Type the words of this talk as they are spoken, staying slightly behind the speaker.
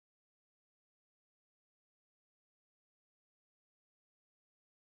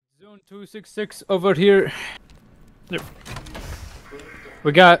Zone 266 over here. Yep.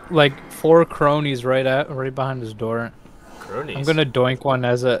 We got like 4 cronies right behind this door. Cronies? I'm gonna doink one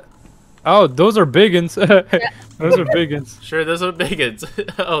as a... Oh, those are biggins. Those are biggins. Sure, those are biggins.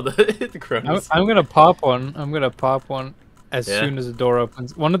 Oh, the cronies. I'm gonna pop one. I'm gonna pop one as soon as the door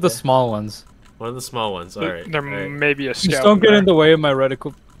opens. One of the small ones. One of the small ones. All right. There may be a scout. Just don't get in the way of my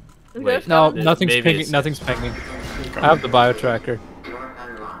reticle. Wait, No, nothing's pinging. Nothing's pinging. I have the bio tracker.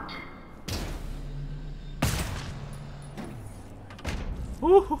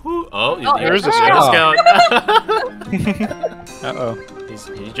 Oh, there's a scout. Uh-oh. He's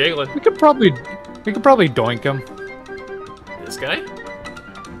jiggling. We could probably doink him. This guy?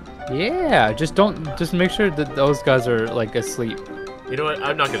 Yeah, just make sure that those guys are like asleep. You know what?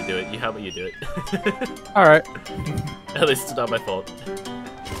 I'm not gonna do it. How about you do it? All right. At least it's not my fault.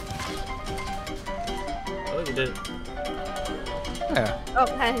 Oh, you did it. Yeah. Oh,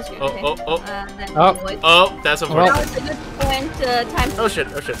 that is good. That's unfortunate. That was a good point. Time. Oh shit!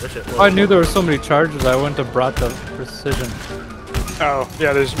 Oh shit! Oh shit! I knew there were so many charges. I wouldn't have brought the precision. Oh,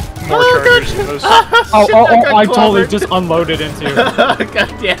 yeah, there's more chargers in those. I totally just unloaded into you. God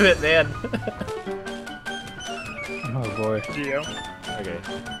damn it, man. Oh boy. Yeah. Okay.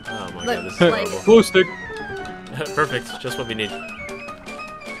 Oh my Look, god, this is like- horrible. Glue stick. Perfect. Just what we need.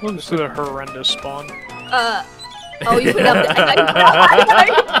 This is a horrendous spawn. Oh, you put it up.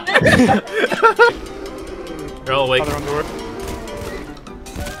 You're all awake. Other on the door.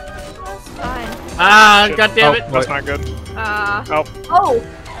 That's fine. Ah, Shit. god damn it. That's not good. Oh.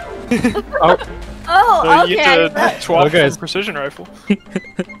 Oh, Oh, well, you Okay. get to swap Okay. from precision rifle.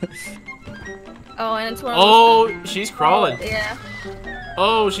 Oh, and it's one. Oh, she's crawling. Yeah.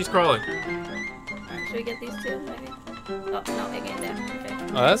 Oh, she's crawling. Should we get these two? Maybe. Oh no, again there. Okay.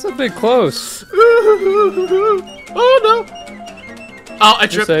 oh, that's a bit close. Oh no! Oh, I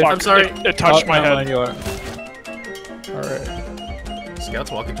tripped. safe. I'm sorry. It touched my never head. mind, you are. All right.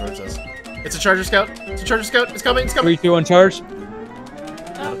 Scout's walking towards us. It's a charger scout. It's a charger scout. It's coming. It's coming. 3, 2, 1, charge.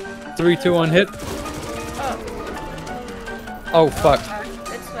 Oh. 3, 2, 1, hit. Oh. Oh fuck.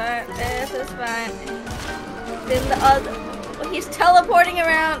 It's fine. It's fine. Then the other. Oh, he's teleporting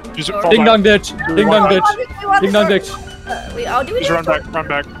around. Just Or- fall Ding back. dong ditch. Ding dong ditch. We want Ding the dong door. ditch. We all do. We Just need run the back, door. run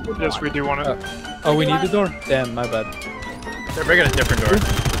back. Yes, we do want it. Oh, we need the door. Damn, my bad. They're bringing a different door.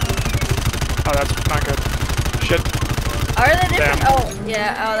 Oh, that's not good. Shit. Are they different? Damn. Oh,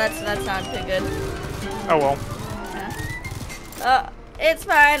 yeah. Oh, that's not too good. Oh well. It's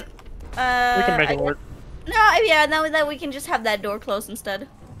fine. We can make it work. No, yeah. Now that we can just have that door closed instead.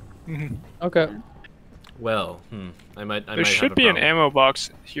 Okay. Well, I might. There should be an ammo box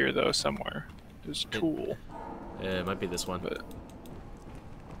here though somewhere. There's a tool. It might be this one. But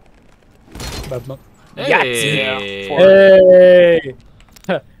Hey! Hey!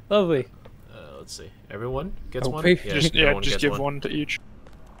 Lovely. Let's see. Everyone gets one. wait. just everyone just gets give one to each.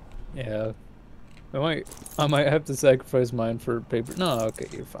 Yeah. I might have to sacrifice mine for paper. No, okay,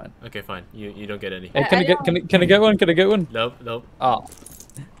 you're fine. Okay, fine. You don't get any. Hey, can I get one? Can I get one? Nope. Nope. Oh.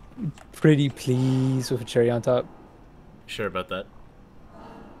 Pretty please with a cherry on top. Sure about that.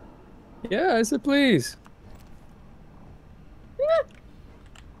 Yeah, I said please.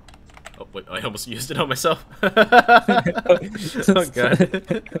 Oh wait, I almost used it on myself. Oh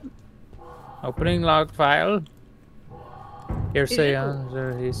god. Opening log file. Hearsay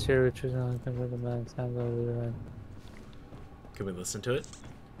on he's here, which is on the man. Can we listen to it?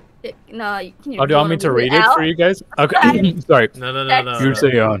 No. Can you Oh, do you want me to read it for you guys? Okay. Sorry. No.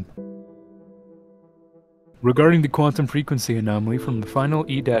 Hearsay on. Regarding the quantum frequency anomaly from the final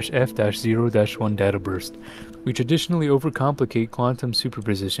E-F-0-1 data burst, we traditionally overcomplicate quantum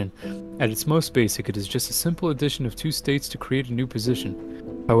superposition. At its most basic, it is just a simple addition of 2 states to create a new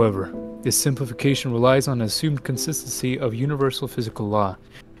position. However, this simplification relies on assumed consistency of universal physical law.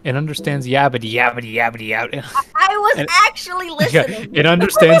 It understands yabbity. I was actually listening. It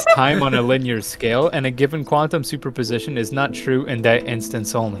understands time on a linear scale, and a given quantum superposition is not true in that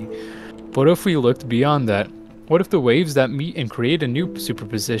instance only. But if we looked beyond that, what if the waves that meet and create a new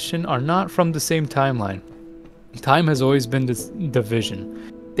superposition are not from the same timeline? Time has always been this division.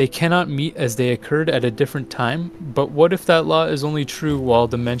 They cannot meet as they occurred at a different time, but what if that law is only true while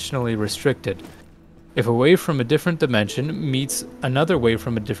dimensionally restricted? If a wave from a different dimension meets another wave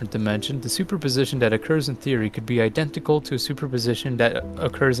from a different dimension, the superposition that occurs in theory could be identical to a superposition that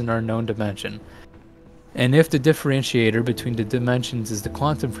occurs in our known dimension. And if the differentiator between the dimensions is the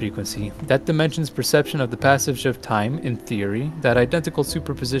quantum frequency, that dimension's perception of the passage of time, in theory, that identical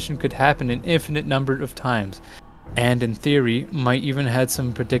superposition could happen an infinite number of times, and in theory, might even have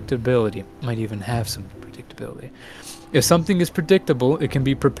some predictability. unpredictability. If something is predictable, it can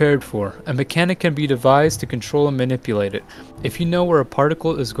be prepared for. A mechanic can be devised to control and manipulate it. If you know where a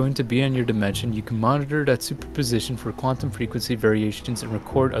particle is going to be in your dimension, you can monitor that superposition for quantum frequency variations and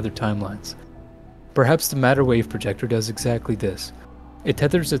record other timelines. Perhaps the matter wave projector does exactly this. It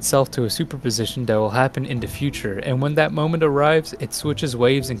tethers itself to a superposition that will happen in the future, and when that moment arrives, it switches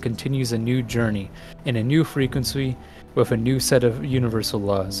waves and continues a new journey, in a new frequency, with a new set of universal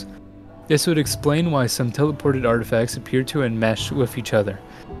laws. This would explain why some teleported artifacts appear to enmesh with each other.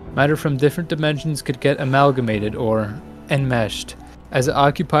 Matter from different dimensions could get amalgamated or enmeshed, as it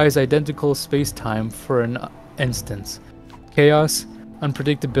occupies identical space-time for an instance. Chaos,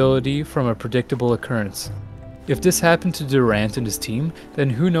 unpredictability from a predictable occurrence. If this happened to Durant and his team, then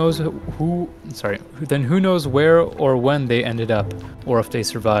who knows where or when they ended up, or if they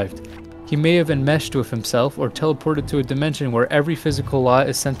survived. He may have enmeshed with himself or teleported to a dimension where every physical law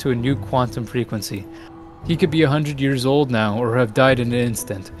is sent to a new quantum frequency. He could be 100 years old now or have died in an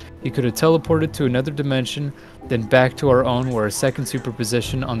instant. He could have teleported to another dimension, then back to our own where a second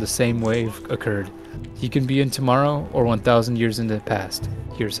superposition on the same wave occurred. He can be in tomorrow or 1,000 years in the past.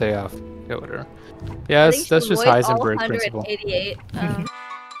 Hearsay off. Yeah, whatever. Yeah, that's just Heisenberg principle. 188.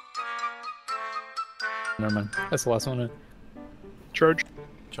 Never mind. That's the last one. Charge.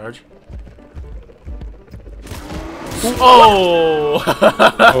 Charge. Oh!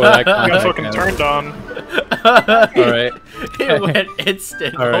 Oh, that Got fucking turned on. Alright. It went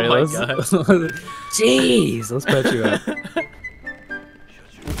instant. Alright, oh my let's... god. Jeez, let's patch you up.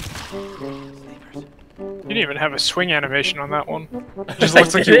 You didn't even have a swing animation on that one. It just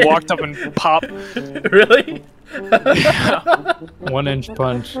looks like you walked up and popped. Really? 1 inch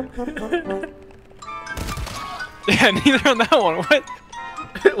punch. Yeah, neither on that one. What?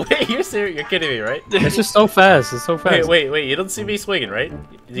 Wait, you're serious? You're kidding me, right? It's just so fast. It's so fast. Wait. You don't see me swinging, right?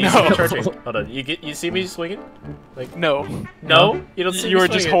 You No. see me charging? Hold on. You see me swinging? Like No. no? You don't see You me were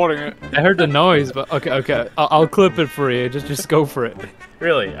just swinging? holding it. I heard the noise, but okay. I'll clip it for you. Just go for it.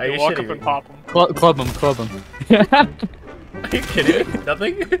 Really? Are you Walk shitting up me? and pop them. Club him. Are you kidding me?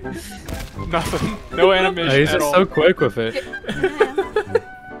 Nothing? Nothing. No animation He's at just all. so quick with it.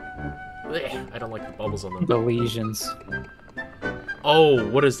 I don't like the bubbles on them. The lesions. Oh,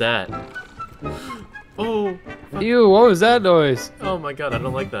 what is that? Oh, Ew, what was that noise? oh my god, I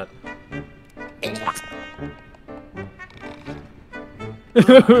don't like that.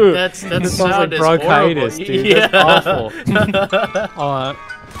 That sounds like sound is bronchitis, horrible. dude. Yeah. That's awful.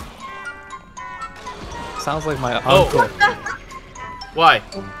 Sounds like my uncle. Why?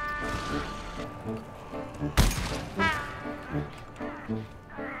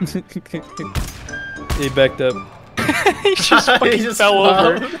 He backed up. He just fucking He just fell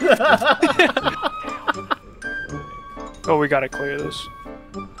over. fell. Oh, we gotta clear this.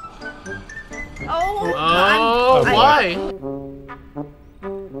 Oh, Oh, boy. why?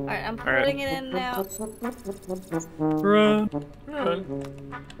 Alright, I'm Alright. putting it in now. Run. Run.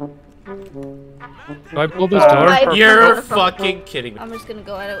 Do I pull this Oh, door? I- You're fucking kidding me. I'm just gonna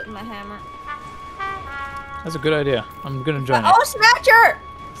go at it with my hammer. That's a good idea. I'm gonna join it. Oh, Snatcher!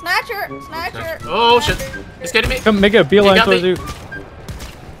 Snatcher! Snatcher! Oh shit! It's getting me. Come, make a beeline got towards me. you.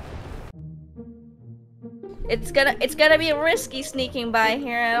 It's gonna be risky sneaking by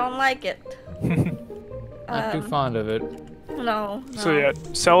here. I don't like it. Not too fond of it. No. So yeah,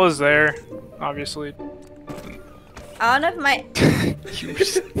 Cell is there, obviously. I don't know if my. you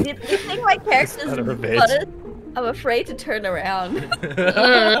think my character's Son of a bitch. butt? I'm afraid to turn around.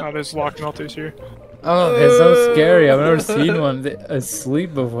 Oh, there's lock melters here. Oh, it's so scary. I've never seen one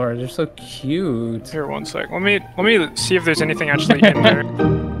asleep before. They're so cute. Here, one sec. Let me see if there's anything actually in there.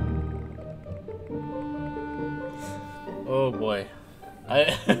 Oh boy.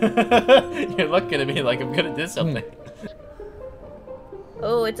 You're looking at me like I'm gonna do something.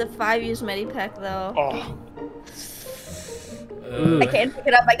 Oh, it's a 5-use medipack though. Oh, I can't pick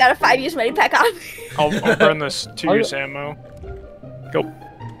it up. I got a 5-use medipack on. I'll burn this 2-use ammo. Go.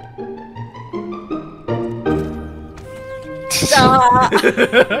 Stop.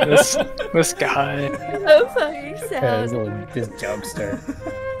 This guy. So fucking sad. This jokester.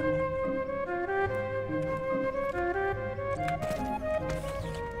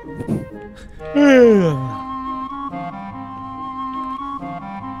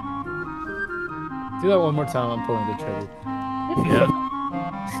 Do that one more time. I'm pulling the trigger. Yeah.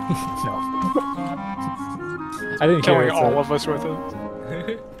 No. I didn't hear Killing it. all So. of us with it.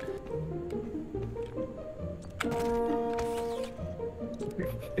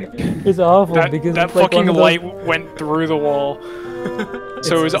 It's awful That, because that it's like fucking one of those- light went through the wall.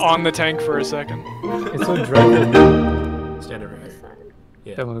 So it was on the tank for a second. It's so dreadful. Stand over here.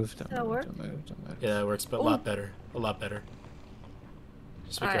 Yeah. Don't move, don't That'll move, work. don't move, don't move. Yeah, it works, but a lot better. A lot better.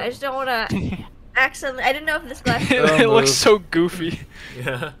 Just be Alright, I just careful. don't want to accidentally. I didn't know if this glass. It looks so goofy.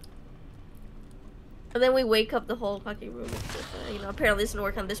 Yeah. And then we wake up the whole fucking room. It's just, you know, apparently this doesn't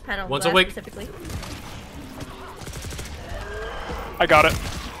work on this panel. Once glass awake. Specifically. I got it.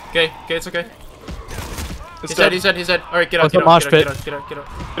 Okay, it's okay. It's He's dead. Alright, get out, What's the mosh pit? get out. Get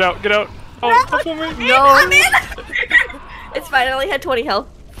out, get out. Oh, help me. No! I'm in! It's fine, I only had 20 health.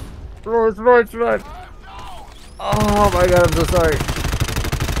 It's fine. Oh my god, I'm so sorry.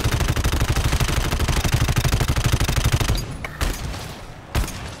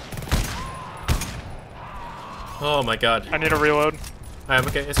 Oh my god. I need a reload. I'm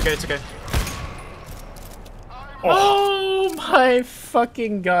okay, it's okay. Oh my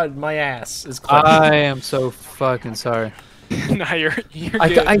fucking god, my ass is clenched. I am so fucking sorry. Nah, you're good.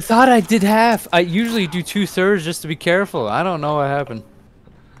 I thought I did half. I usually do 2/3 just to be careful. I don't know what happened.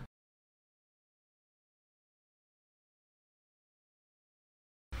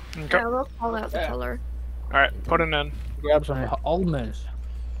 Okay. Yeah, we'll call out the color. Alright, put it in. Grab some almonds.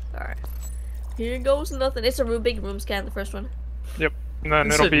 Alright. Here goes nothing. It's a big room scan, the first one. Yep. And then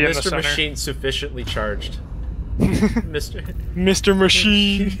It it'll said, be in the Mr. center. Machine sufficiently charged. Mr. Mr.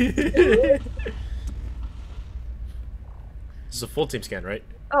 Machine. This is a full team scan, right?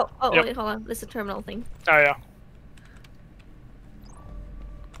 Oh, Yep. wait, hold on. This is a terminal thing. Oh, yeah.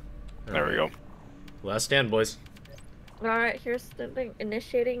 There we go. Last stand, boys. Alright, here's the thing.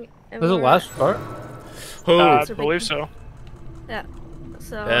 Initiating. This is the last part? Oh, I believe so. Yeah.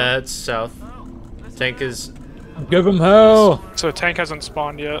 So. that's south. Tank is. Give him hell! So tank hasn't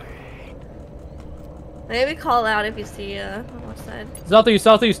spawned yet. Maybe call out if you see, on what side? Southeast,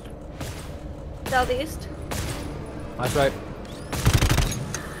 southeast! Southeast. That's right.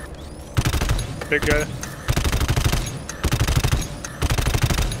 Big guy.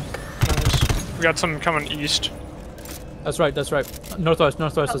 Nice. We got some coming east. That's right, that's right. Northwest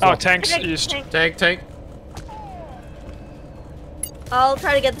as Oh, well. tanks east. Tank. I'll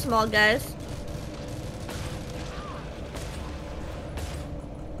try to get the small guys.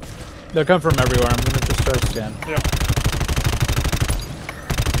 They're coming from everywhere. I'm gonna just start scan. Yeah.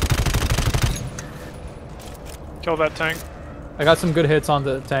 Kill that tank. I got some good hits on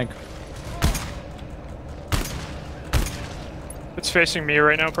the tank. It's facing me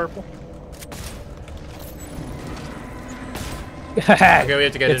right now, purple. Okay, we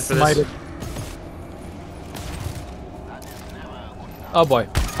have to get in It's for this. smited. Oh boy.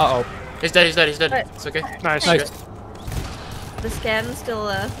 Uh-oh. He's dead. Right. It's okay. Nice. Nice. The scan's still,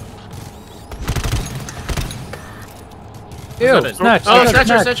 Ew, Who's that? snatch, Oh, snatch.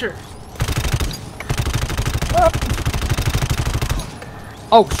 Snatcher.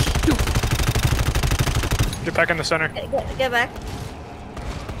 Oh, shoot. Get back in the center. get back.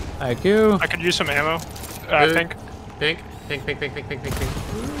 Thank you. I could use some ammo. Good. Pink. Pink.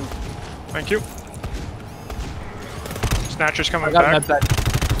 Thank you. Snatcher's I coming got back. med back.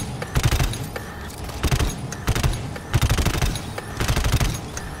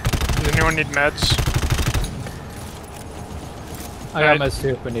 Does anyone need meds? I got Alright. meds too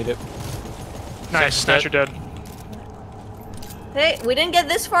if we need it. Nice. Snatcher dead. Hey, we didn't get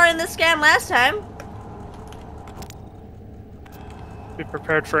this far in the scan last time. Be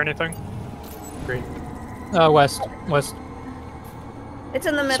prepared for anything. Green. West. It's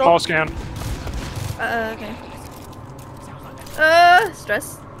in the middle. Small scan. Okay.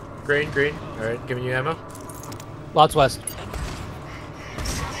 Stress. Green. Alright, giving you ammo. Lots west.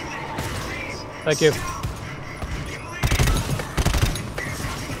 Thank you.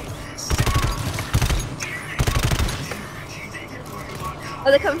 Oh,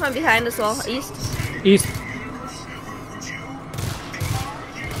 they're coming from behind as well. East. East.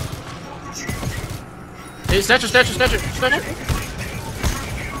 Hey, Snatcher.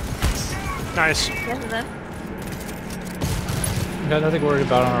 Nice. Yes, is that? Got nothing worried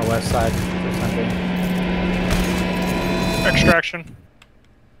about on our west side. for something. Extraction.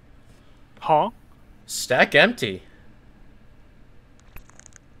 Huh? Stack empty.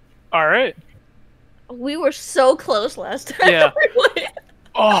 Alright. We were so close last time. Yeah.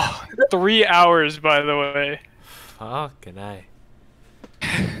 Oh, 3 hours, by the way. Fucking I.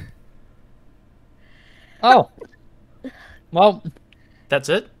 Oh. Well, That's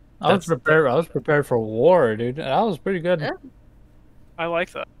it? I was prepared for war, dude. That was pretty good. Yeah. I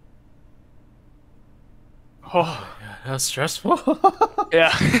like that. Oh, God, that was stressful.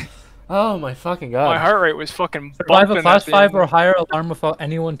 yeah. Oh my fucking god. My heart rate was fucking Survive bumping a class at the 5 end. or higher alarm without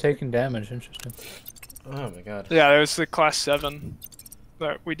anyone taking damage. Interesting. Oh my god. Yeah, that was the class 7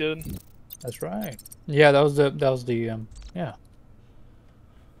 that we did. That's right. Yeah, that was the yeah.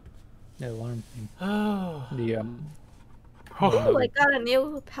 The alarm thing. Oh. The Oh, I got a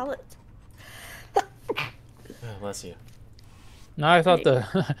new pallet. Bless you. No, I thought the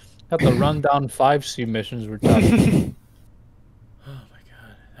rundown 5C missions were tough. Oh my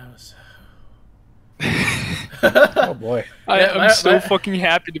god, that was. Oh boy. I'm so fucking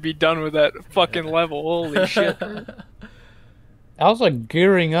happy to be done with that fucking level. Holy shit. I was like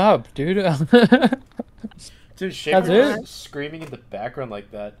gearing up, dude. Dude, Shaper That's was screaming in the background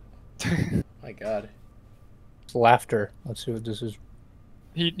like that. My god. It's laughter. Let's see what this is.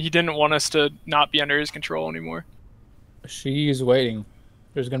 He didn't want us to not be under his control anymore. She's waiting.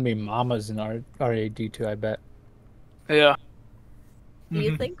 There's gonna be mamas in RAD2, I bet. Yeah. Do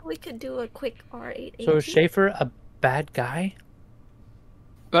you think we could do a quick R8? So is Schaefer a bad guy?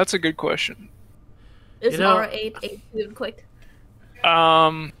 That's a good question. Is You know- R8 doing quick?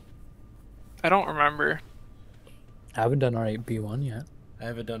 I don't remember. I haven't done R8B1 yet. I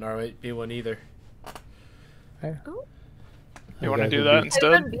haven't done R8B1 either. Okay. Oh. You want to Okay, do good that beat.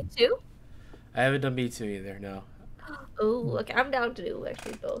 instead? I've done B2. I haven't done B2 either, no. Oh, okay. I'm down to do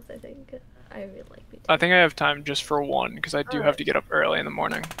actually both. I think I really like B2. I think I have time just for one because I do have to get up early in the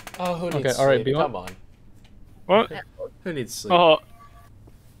morning. Oh, who needs Okay, sleep? R8B1? Come on. What? Who needs sleep? Oh.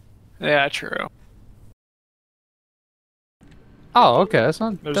 Yeah, true. Oh, okay. That's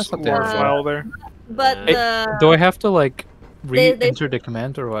not There's not a war bad. file there. But Hey, the do I have to like They- re-enter the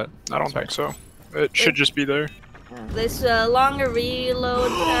command or what? I don't think so. It should just be there. this longer reload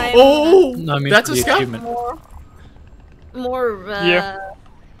time. Oh! No, I mean That's for a the scout? achievement. More. Yeah.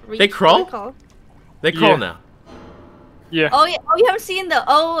 They crawl? what do you call it? They crawl Yeah. now. Yeah. Oh yeah. Oh, you haven't seen the.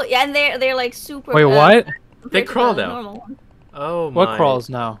 Oh yeah, and they're like super. Wait, what? compared They to crawl the now. normal one. Oh my. What crawls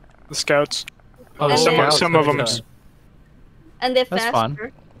now? The scouts. Oh, And some then- some of them. Okay. And they're That's faster.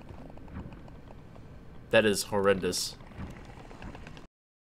 fun. That is horrendous.